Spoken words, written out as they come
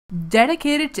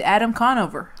dedicated to Adam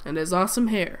Conover and his awesome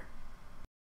hair.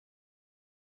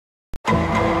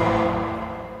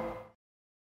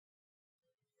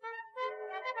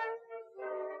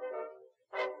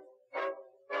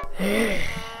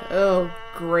 Oh,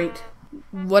 great.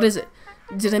 What is it?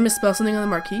 Did I misspell something on the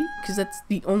marquee? Because that's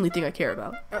the only thing I care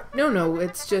about. No,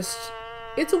 it's just...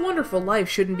 It's a Wonderful Life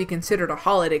shouldn't be considered a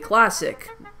holiday classic,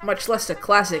 much less a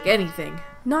classic anything.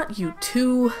 Not you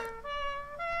too.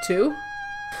 Two?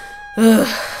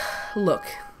 Look,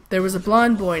 there was a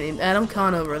blonde boy named Adam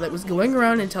Conover that was going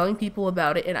around and telling people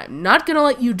about it, and I'm not gonna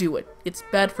let you do it. It's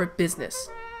bad for business.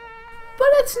 But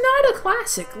it's not a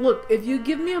classic. Look, if you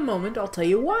give me a moment, I'll tell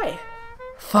you why.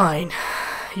 Fine.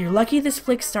 You're lucky this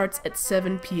flick starts at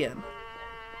 7 p.m.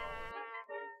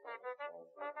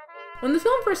 When the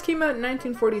film first came out in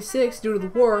 1946, due to the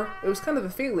war, it was kind of a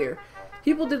failure.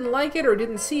 People didn't like it or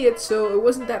didn't see it, so it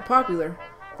wasn't that popular.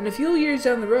 And a few years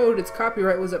down the road, its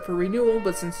copyright was up for renewal,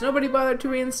 but since nobody bothered to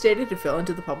reinstate it, it fell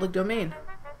into the public domain.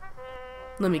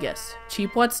 Let me guess.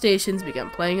 Cheap Watt stations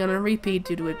began playing on a repeat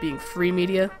due to it being free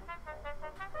media?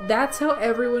 That's how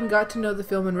everyone got to know the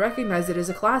film and recognize it as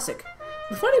a classic.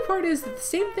 The funny part is that the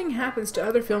same thing happens to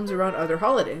other films around other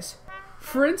holidays.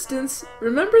 For instance,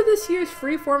 remember this year's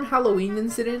Freeform Halloween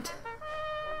incident?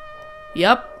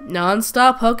 Yup,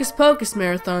 non-stop Hocus Pocus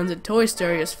marathons at Toy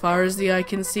Story as far as the eye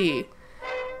can see.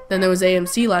 Then there was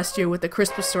AMC last year with The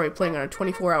Christmas Story playing on a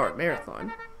 24-hour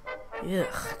marathon.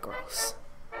 Ugh, gross.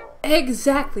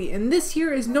 Exactly, and this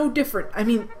year is no different. I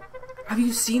mean, have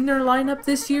you seen their lineup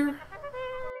this year?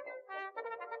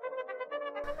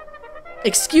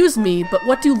 Excuse me, but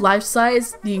what do Life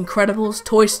Size, The Incredibles,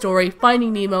 Toy Story,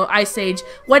 Finding Nemo, Ice Age,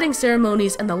 Wedding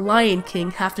Ceremonies, and The Lion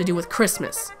King have to do with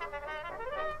Christmas?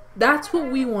 That's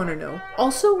what we want to know.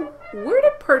 Also, where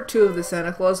did part 2 of the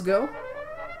Santa Claus go?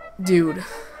 Dude,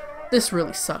 this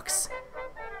really sucks.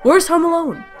 Where's Home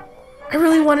Alone? I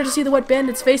really wanted to see the Wet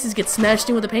Bandits' faces get smashed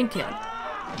in with a paint can.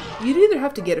 You'd either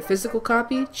have to get a physical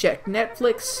copy, check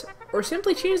Netflix, or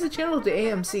simply change the channel to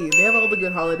AMC. They have all the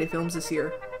good holiday films this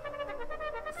year.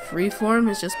 Freeform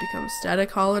has just become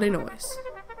static holiday noise.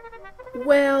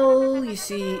 Well, you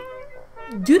see,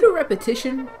 due to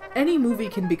repetition, any movie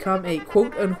can become a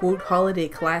quote-unquote holiday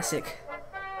classic.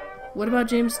 What about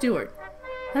James Stewart?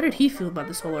 How did he feel about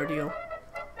this whole ordeal?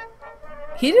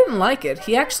 He didn't like it.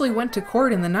 He actually went to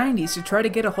court in the 90s to try to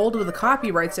get a hold of the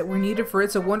copyrights that were needed for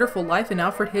It's a Wonderful Life and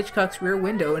Alfred Hitchcock's Rear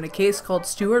Window in a case called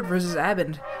Stewart vs.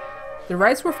 Abend. The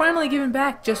rights were finally given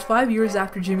back just 5 years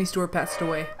after Jimmy Stewart passed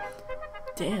away.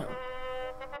 Damn.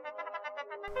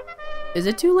 Is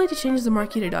it too late to change the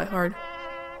marquee to Die Hard?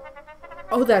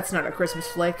 Oh, that's not a Christmas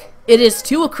flick. It is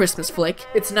too a Christmas flick.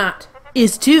 It's not.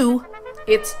 Is too.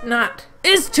 It's not.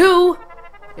 Is too.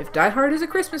 If Die Hard is a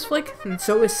Christmas flick, then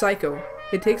so is Psycho.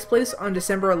 It takes place on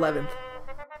December 11th.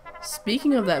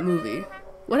 Speaking of that movie,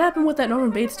 what happened with that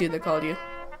Norman Bates dude that called you?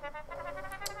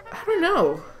 I don't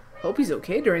know. Hope he's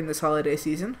okay during this holiday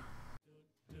season.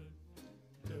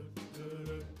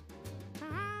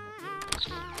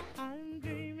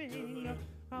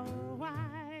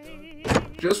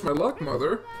 Just my luck,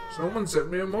 Mother. Someone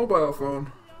sent me a mobile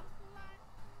phone.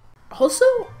 Also,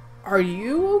 are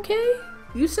you okay?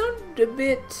 You sound a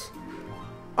bit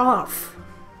off.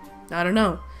 I don't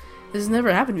know. This has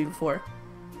never happened to me before.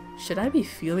 Should I be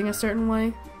feeling a certain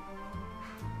way?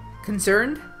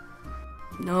 Concerned?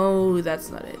 No, that's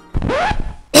not it.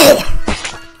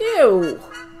 Ew!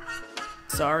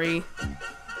 Sorry.